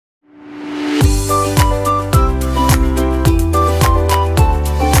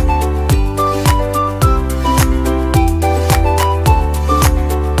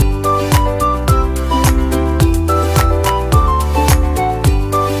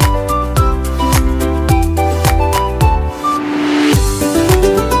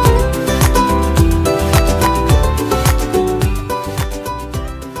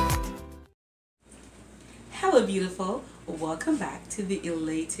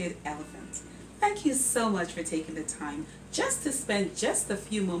Painted Elephant. Thank you so much for taking the time just to spend just a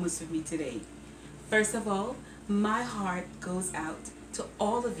few moments with me today. First of all, my heart goes out to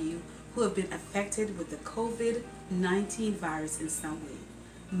all of you who have been affected with the COVID-19 virus in some way.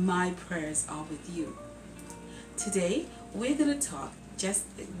 My prayers are with you. Today, we're going to talk just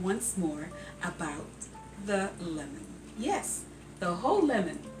once more about the lemon. Yes, the whole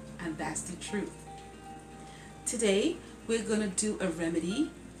lemon, and that's the truth. Today, we're going to do a remedy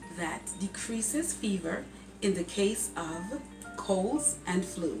that decreases fever in the case of colds and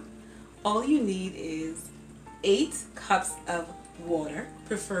flu. All you need is 8 cups of water,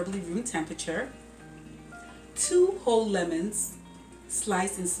 preferably room temperature, 2 whole lemons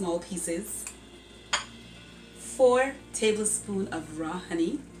sliced in small pieces, 4 tablespoons of raw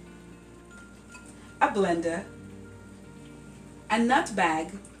honey, a blender, a nut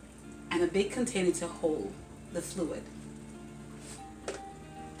bag, and a big container to hold the fluid.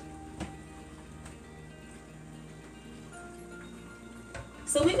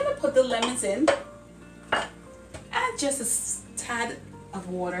 So we're going to put the lemons in, add just a tad of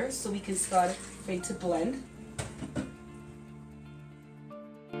water so we can start ready to blend.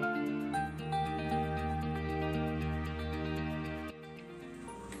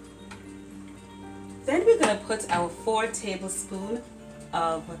 Then we're going to put our 4 tablespoons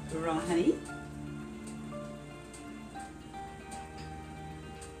of raw honey.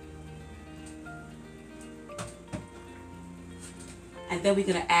 And then we're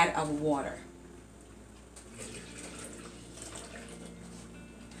going to add our water.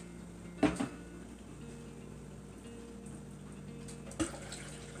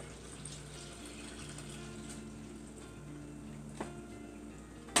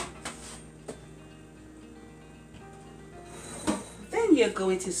 Then you're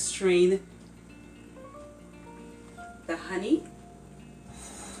going to strain the honey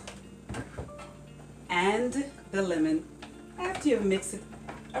and the lemon after you've mixed it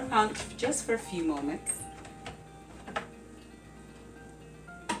around just for a few moments.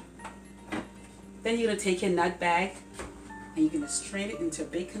 Then you're going to take your nut bag and you're going to strain it into a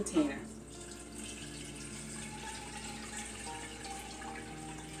big container.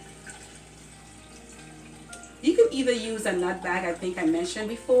 You can either use a nut bag, I think I mentioned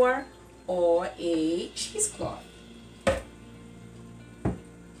before, or a cheesecloth.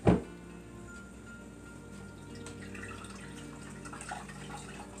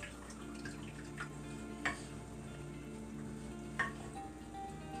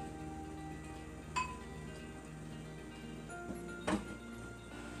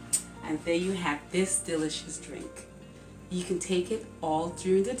 And there you have this delicious drink. You can take it all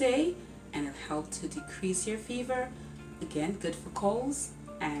during the day and it'll help to decrease your fever. Again, good for colds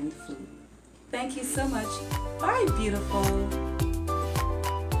and flu. Thank you so much. Bye, beautiful.